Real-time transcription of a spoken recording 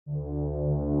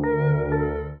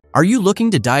Are you looking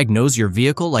to diagnose your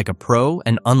vehicle like a pro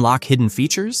and unlock hidden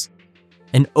features?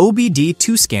 An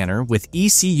OBD2 scanner with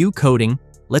ECU coding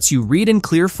lets you read and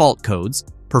clear fault codes,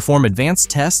 perform advanced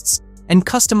tests, and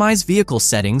customize vehicle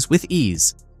settings with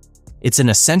ease. It's an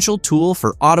essential tool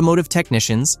for automotive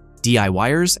technicians,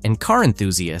 DIYers, and car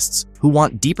enthusiasts who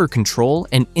want deeper control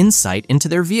and insight into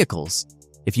their vehicles.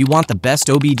 If you want the best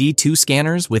OBD2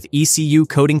 scanners with ECU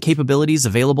coding capabilities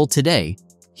available today,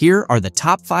 here are the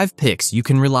top 5 picks you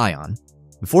can rely on.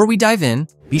 Before we dive in,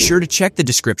 be sure to check the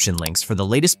description links for the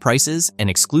latest prices and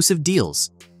exclusive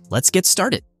deals. Let's get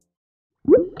started.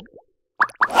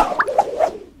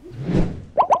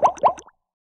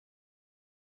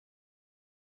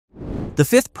 The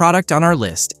 5th product on our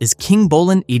list is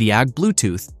KINGBOLEN Ediag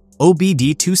Bluetooth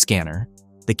OBD2 Scanner.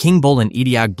 The KINGBOLEN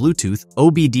Ediag Bluetooth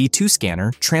OBD2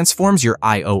 Scanner transforms your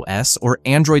iOS or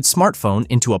Android smartphone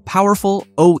into a powerful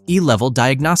OE-level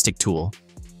diagnostic tool.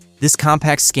 This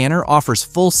compact scanner offers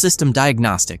full system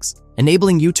diagnostics,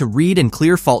 enabling you to read and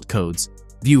clear fault codes,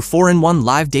 view 4-in-1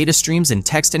 live data streams in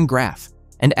text and graph,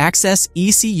 and access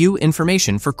ECU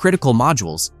information for critical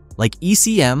modules like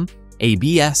ECM,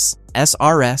 ABS,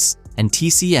 SRS, and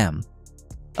TCM.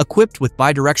 Equipped with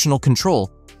bidirectional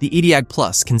control, the Ediag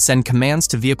Plus can send commands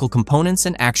to vehicle components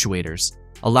and actuators,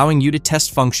 allowing you to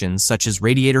test functions such as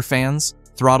radiator fans,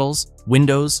 throttles,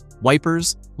 windows,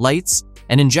 wipers, lights,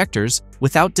 and injectors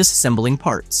without disassembling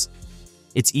parts.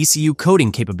 Its ECU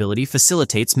coding capability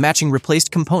facilitates matching replaced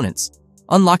components,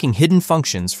 unlocking hidden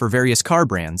functions for various car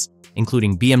brands,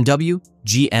 including BMW,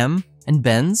 GM, and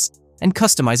Benz, and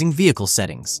customizing vehicle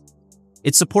settings.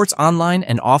 It supports online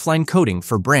and offline coding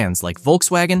for brands like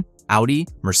Volkswagen, Audi,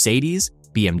 Mercedes,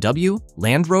 BMW,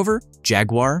 Land Rover,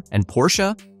 Jaguar, and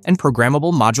Porsche, and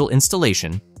programmable module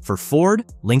installation for Ford,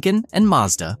 Lincoln, and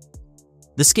Mazda.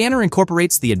 The scanner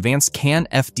incorporates the advanced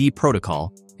CAN-FD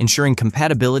protocol, ensuring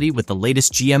compatibility with the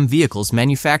latest GM vehicles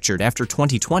manufactured after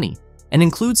 2020, and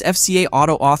includes FCA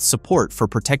AutoAuth support for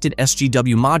protected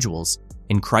SGW modules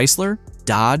in Chrysler,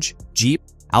 Dodge, Jeep,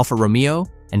 Alfa Romeo,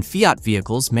 and Fiat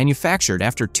vehicles manufactured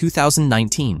after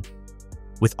 2019.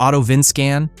 With Auto VIN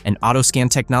Scan and AutoScan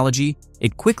technology,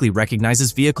 it quickly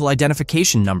recognizes vehicle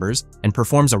identification numbers and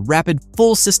performs a rapid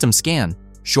full system scan,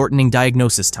 shortening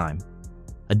diagnosis time.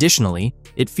 Additionally,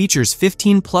 it features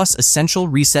 15+ essential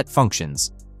reset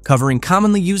functions, covering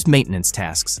commonly used maintenance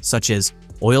tasks such as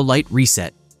oil light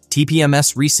reset,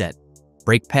 TPMS reset,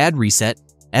 brake pad reset,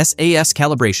 SAS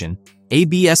calibration,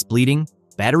 ABS bleeding,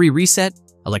 battery reset,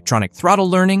 electronic throttle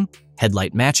learning,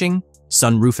 headlight matching,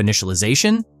 sunroof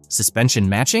initialization, suspension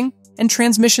matching, and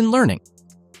transmission learning.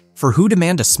 For who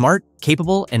demand a smart,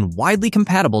 capable, and widely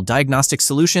compatible diagnostic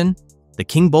solution, the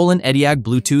KINGBOLEN Ediag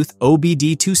Bluetooth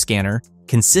OBD2 Scanner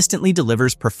consistently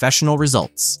delivers professional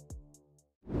results.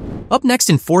 Up next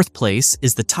in 4th place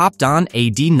is the TOPDON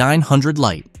AD900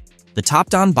 Lite. The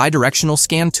TOPDON Bidirectional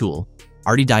Scan Tool,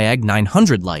 Ediag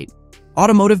 900 Lite,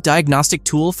 automotive diagnostic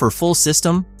tool for full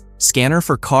system, scanner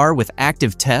for car with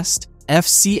active test,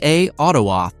 FCA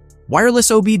AutoAuth, wireless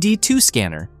OBD2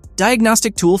 scanner,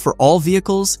 diagnostic tool for all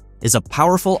vehicles, is a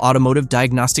powerful automotive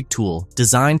diagnostic tool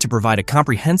designed to provide a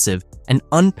comprehensive and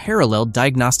unparalleled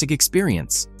diagnostic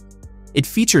experience. It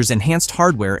features enhanced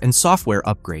hardware and software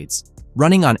upgrades,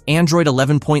 running on Android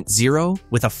 11.0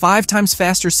 with a 5 times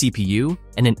faster CPU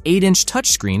and an 8-inch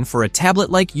touchscreen for a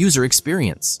tablet-like user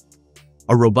experience.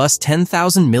 A robust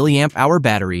 10,000 mAh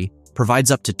battery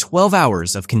provides up to 12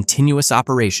 hours of continuous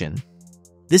operation.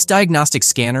 This diagnostic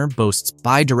scanner boasts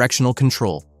bidirectional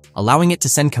control, allowing it to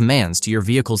send commands to your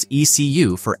vehicle's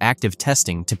ECU for active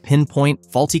testing to pinpoint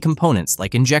faulty components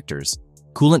like injectors,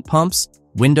 coolant pumps,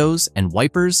 windows, and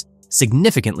wipers,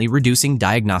 significantly reducing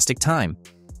diagnostic time.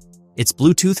 Its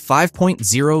Bluetooth 5.0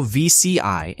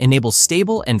 VCI enables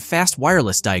stable and fast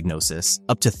wireless diagnosis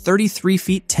up to 33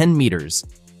 feet 10 meters,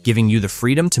 giving you the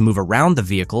freedom to move around the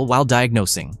vehicle while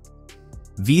diagnosing.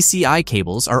 VCI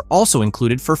cables are also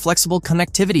included for flexible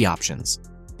connectivity options.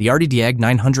 The Ediag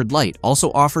 900 Lite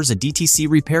also offers a DTC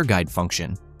repair guide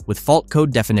function with fault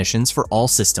code definitions for all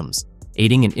systems,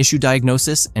 aiding in issue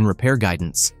diagnosis and repair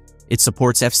guidance. It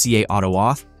supports FCA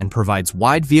AutoAuth and provides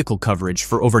wide vehicle coverage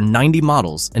for over 90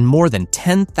 models and more than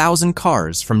 10,000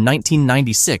 cars from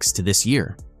 1996 to this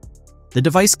year. The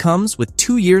device comes with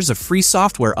 2 years of free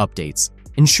software updates,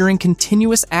 ensuring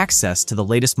continuous access to the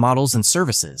latest models and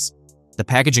services. The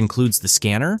package includes the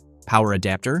scanner, power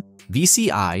adapter,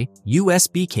 VCI,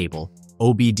 USB cable,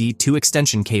 OBD2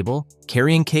 extension cable,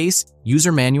 carrying case,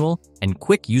 user manual, and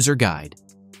quick user guide.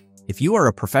 If you are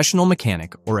a professional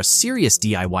mechanic or a serious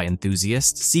DIY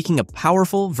enthusiast seeking a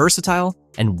powerful, versatile,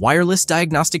 and wireless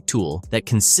diagnostic tool that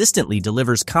consistently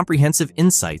delivers comprehensive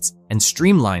insights and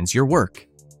streamlines your work.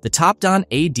 The TOPDON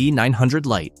AD900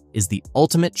 Lite is the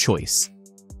ultimate choice.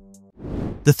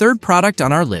 The third product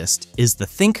on our list is the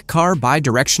THINKCAR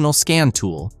Bidirectional Scan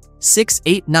Tool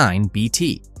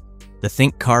 689BT. The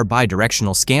THINKCAR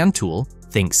Bidirectional Scan Tool,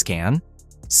 ThinkScan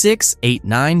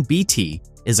 689BT,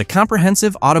 is a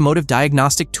comprehensive automotive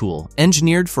diagnostic tool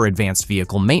engineered for advanced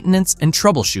vehicle maintenance and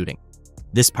troubleshooting.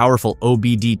 This powerful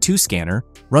OBD2 scanner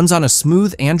runs on a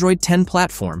smooth Android 10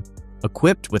 platform,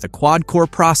 equipped with a quad-core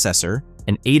processor,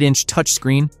 an 8-inch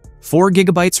touchscreen, 4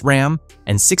 GB RAM,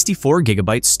 and 64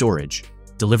 GB storage,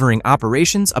 delivering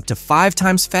operations up to 5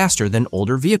 times faster than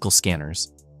older vehicle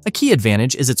scanners. A key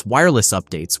advantage is its wireless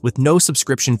updates with no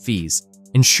subscription fees,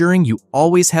 ensuring you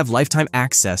always have lifetime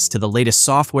access to the latest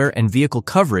software and vehicle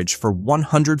coverage for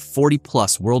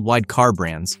 140+ worldwide car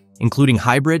brands, including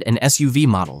hybrid and SUV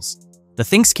models. The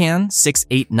ThinkScan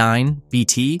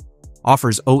 689BT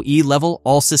offers OE-level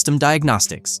all-system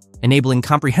diagnostics, enabling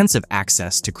comprehensive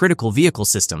access to critical vehicle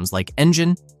systems like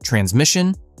engine,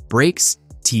 transmission, brakes,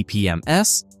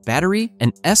 TPMS, battery,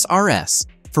 and SRS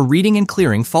for reading and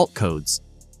clearing fault codes.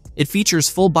 It features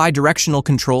full bi-directional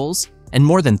controls and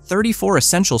more than 34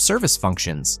 essential service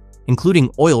functions,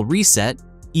 including oil reset,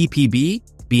 EPB,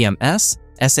 BMS,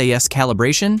 SAS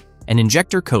calibration, and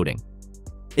injector coding.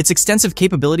 Its extensive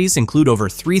capabilities include over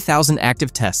 3,000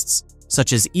 active tests,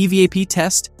 such as EVAP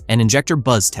test and injector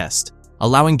buzz test,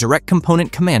 allowing direct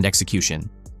component command execution.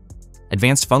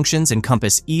 Advanced functions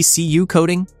encompass ECU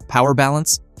coding, power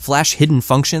balance, flash hidden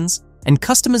functions, and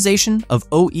customization of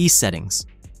OE settings.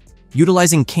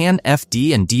 Utilizing CAN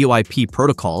FD and DOIP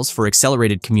protocols for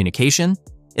accelerated communication,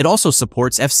 it also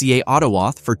supports FCA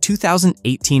AutoAuth for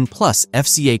 2018 plus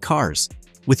FCA cars,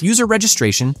 with user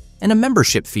registration and a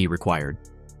membership fee required.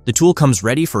 The tool comes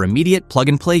ready for immediate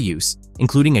plug-and-play use,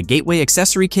 including a gateway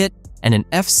accessory kit and an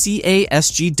FCA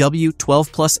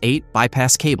SGW12+8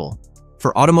 bypass cable.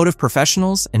 For automotive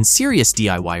professionals and serious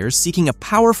DIYers seeking a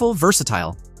powerful,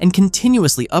 versatile, and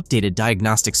continuously updated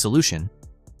diagnostic solution.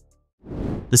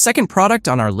 The second product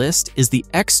on our list is the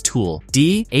XTOOL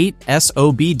D8S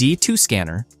OBD2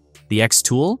 Scanner. The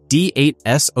XTOOL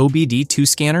D8S OBD2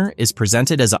 Scanner is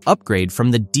presented as an upgrade from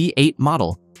the D8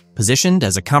 model, positioned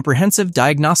as a comprehensive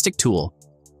diagnostic tool.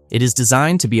 It is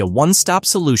designed to be a one-stop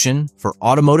solution for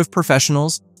automotive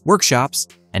professionals, workshops,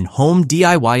 and home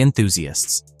DIY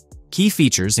enthusiasts. Key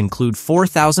features include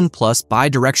 4,000+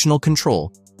 bi-directional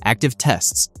control, active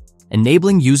tests,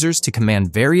 enabling users to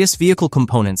command various vehicle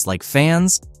components like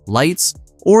fans, lights,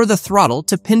 or the throttle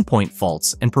to pinpoint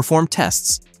faults and perform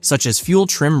tests, such as fuel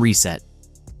trim reset.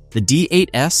 The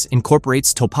D8S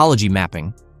incorporates topology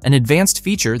mapping, an advanced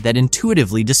feature that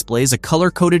intuitively displays a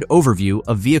color-coded overview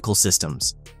of vehicle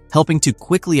systems, helping to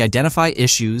quickly identify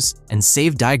issues and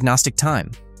save diagnostic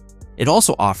time. It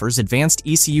also offers advanced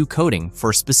ECU coding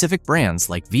for specific brands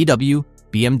like VW,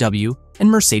 BMW, and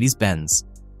Mercedes-Benz,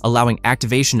 allowing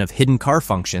activation of hidden car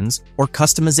functions or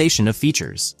customization of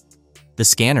features. The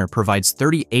scanner provides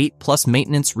 38+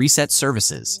 maintenance reset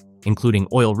services, including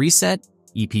oil reset,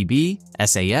 EPB,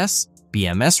 SAS,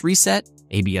 BMS reset,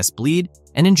 ABS bleed,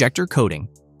 and injector coding,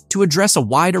 to address a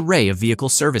wide array of vehicle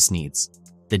service needs.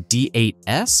 The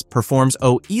D8S performs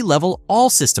OE-level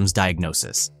all-systems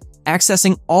diagnosis,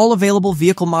 accessing all available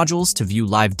vehicle modules to view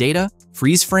live data,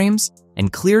 freeze frames,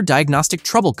 and clear diagnostic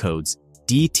trouble codes,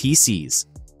 DTCs.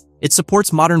 It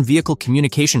supports modern vehicle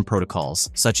communication protocols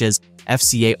such as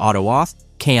FCA AutoAuth,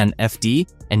 CAN FD,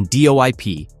 and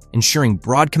DOIP, ensuring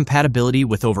broad compatibility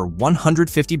with over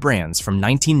 150 brands from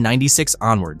 1996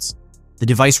 onwards. The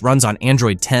device runs on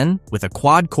Android 10 with a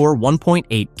quad-core 1.8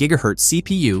 GHz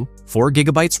CPU, 4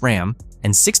 GB RAM,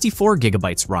 and 64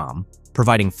 GB ROM,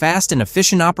 providing fast and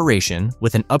efficient operation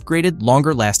with an upgraded,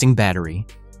 longer-lasting battery.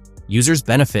 Users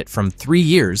benefit from 3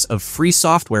 years of free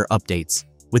software updates,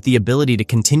 with the ability to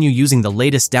continue using the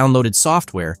latest downloaded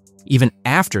software even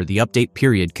after the update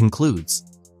period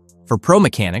concludes. For pro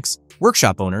mechanics,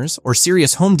 workshop owners, or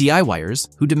serious home DIYers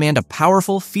who demand a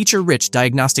powerful, feature-rich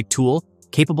diagnostic tool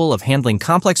capable of handling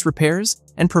complex repairs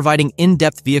and providing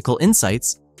in-depth vehicle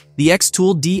insights, the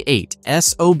XTOOL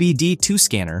D8S OBD2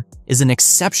 Scanner is an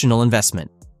exceptional investment.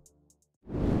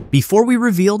 Before we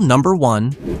reveal number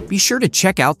 1, be sure to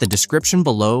check out the description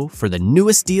below for the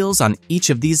newest deals on each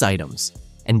of these items.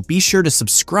 And be sure to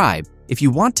subscribe if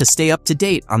you want to stay up to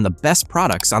date on the best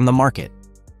products on the market.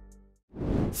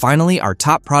 Finally, our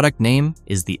top product name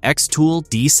is the XTOOL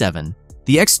D7.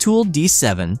 The XTOOL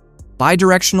D7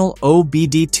 Bidirectional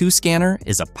OBD2 Scanner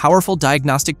is a powerful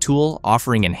diagnostic tool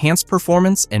offering enhanced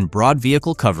performance and broad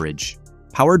vehicle coverage.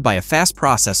 Powered by a fast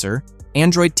processor,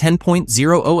 Android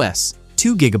 10.0 OS,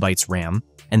 2 GB RAM,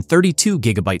 and 32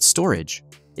 GB storage.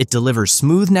 It delivers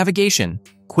smooth navigation,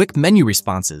 quick menu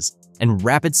responses, and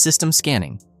rapid system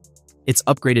scanning. Its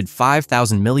upgraded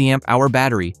 5,000 mAh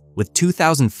battery with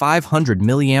 2,500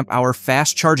 mAh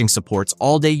fast charging supports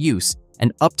all-day use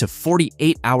and up to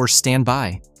 48 hours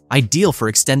standby, ideal for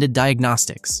extended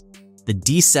diagnostics. The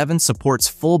D7 supports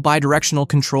full bidirectional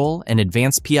control and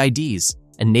advanced PIDs,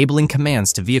 enabling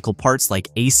commands to vehicle parts like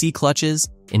AC clutches,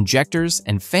 injectors,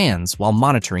 and fans while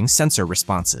monitoring sensor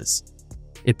responses.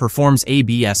 It performs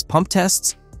ABS pump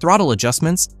tests, throttle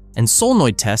adjustments, and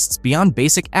solenoid tests beyond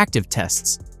basic active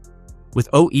tests. With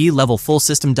OE-level full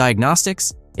system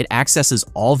diagnostics, it accesses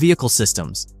all vehicle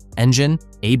systems, engine,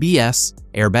 ABS,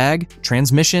 airbag,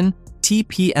 transmission,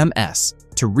 TPMS,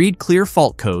 to read clear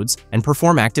fault codes and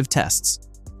perform active tests.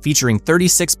 Featuring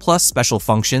 36+ special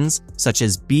functions such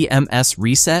as BMS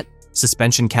reset,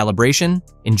 suspension calibration,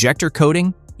 injector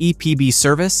coding, EPB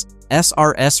service,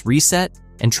 SRS reset,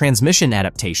 and transmission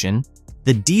adaptation,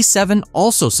 the D7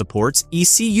 also supports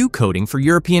ECU coding for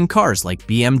European cars like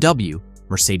BMW,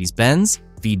 Mercedes-Benz,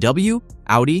 VW,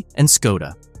 Audi, and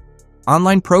Skoda.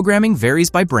 Online programming varies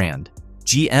by brand.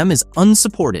 GM is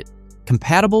unsupported,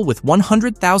 compatible with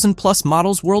 100,000+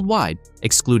 models worldwide,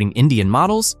 excluding Indian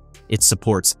models. It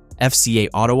supports FCA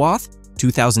AutoAuth,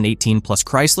 2018 plus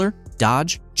Chrysler,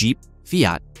 Dodge, Jeep,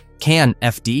 Fiat, CAN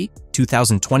FD,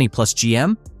 2020 plus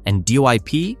GM, and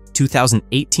DOIP,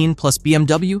 2018 plus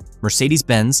BMW,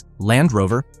 Mercedes-Benz, Land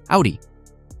Rover, Audi.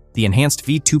 The enhanced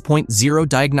V2.0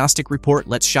 diagnostic report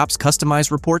lets shops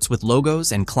customize reports with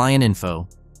logos and client info.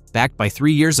 Backed by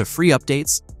 3 years of free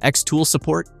updates, XTOOL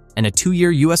support, and a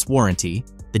 2-year US warranty,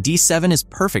 the D7 is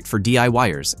perfect for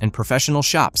DIYers and professional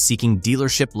shops seeking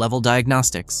dealership-level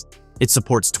diagnostics. It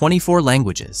supports 24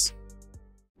 languages.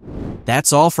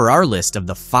 That's all for our list of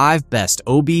the 5 best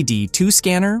OBD2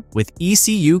 scanner with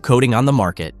ECU coding on the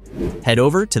market. Head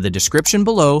over to the description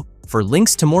below for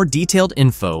links to more detailed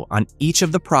info on each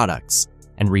of the products.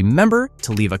 And remember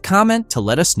to leave a comment to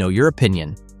let us know your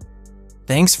opinion.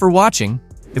 Thanks for watching.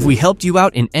 If we helped you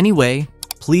out in any way,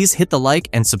 please hit the like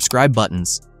and subscribe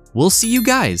buttons. We'll see you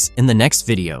guys in the next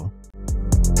video.